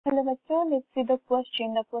चलो बच्चों, let's see the question.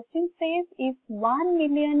 The question says if 1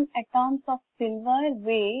 million atoms of silver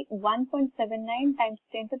weigh 1.79 times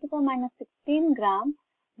 10 to the power minus 16 gram,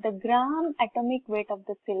 the gram atomic weight of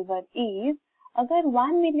the silver is. अगर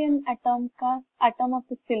 1 million atom of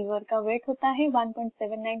the silver का wait होता है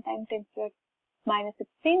 1.79 time 10 to the minus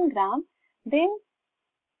 16 gram, then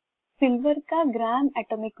silver का gram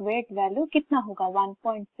atomic weight value कितना होगा?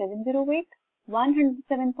 1.708,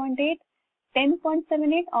 107.8,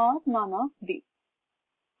 10.78 और none of these.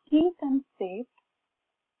 Key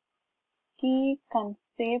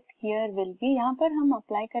concept here will be, यहाँ पर हम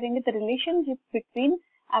अप्लाई करेंगे the relationship between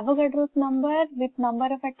Avogadro's number with number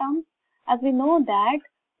of atoms. As we know that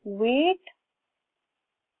weight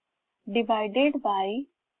divided by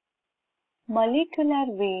molecular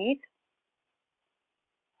weight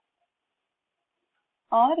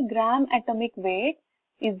or gram atomic weight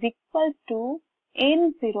is equal to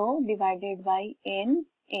N0 divided by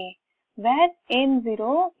Na, where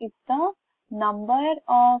N0 is the number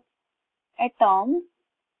of atoms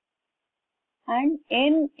and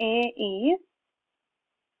Na is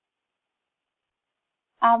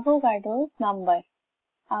Avogadro's number.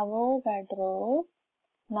 Avogadro's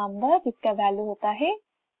number जिसका value होता है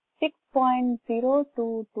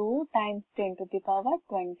 6.022 times 10 to the power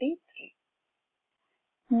 23.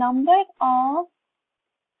 Number of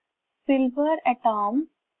silver atoms,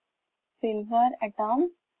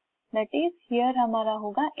 that is here हमारा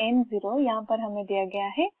होगा N0, यहाँ पर हमें दिया गया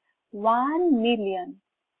है 1 million.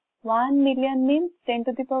 1 million means 10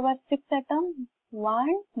 to the power 6 atoms.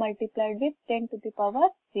 1 multiplied with 10 to the power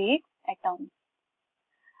 6 atoms.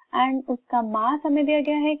 And उसका मास हमें दिया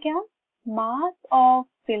गया है क्या? Mass of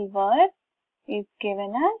silver is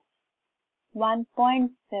given as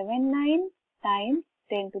 1.79 times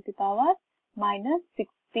 10 to the power minus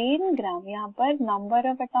 16 ग्राम. यहाँ पर number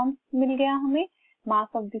of atoms मिल गया हमें, mass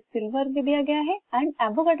of the silver भी दिया गया है and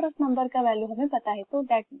Avogadro's number का वैल्यू हमें पता है, so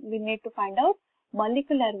that we need to find out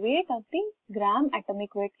molecular weight of the gram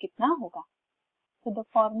atomic weight कितना होगा. So the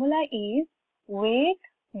formula is weight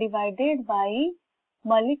divided by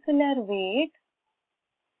molecular weight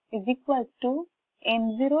is equal to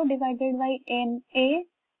N0 divided by Na.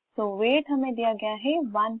 So weight हमें दिया गया है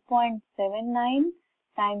 1.79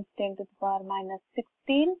 times 10 to the power minus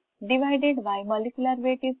 16 divided by molecular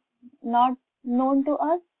weight is not known to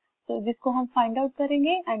us, so जिसको हम find out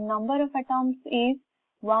करेंगे, and number of atoms is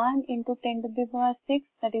 1 into 10 to the power 6,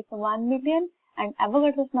 that is 1 million, and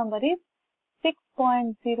Avogadro's number is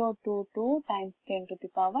 6.022 times 10 to the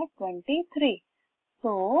power 23.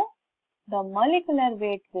 So the molecular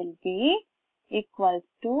weight will be equals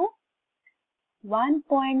to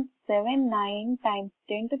 1.79 times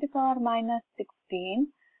 10 to the power minus 16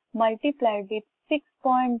 multiplied with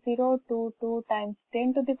 6.022 times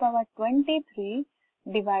 10 to the power 23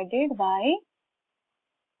 divided by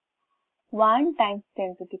 1 times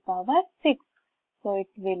 10 to the power 6. So it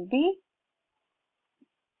will be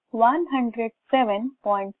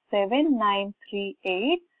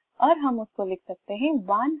 107.7938 और हम उसको लिख सकते हैं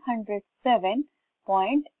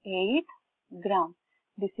 107.8 ग्राम.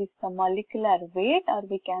 This is the molecular weight, or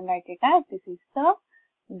we can write it as this is the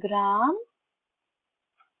gram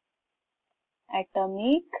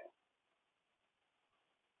atomic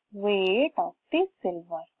weight of the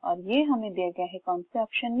silver. और ये हमें दिया गया है कौन से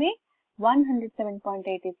ऑप्शन में?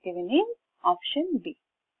 107.8 is given in option B.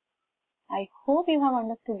 I hope you have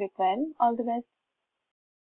understood it well. All the best.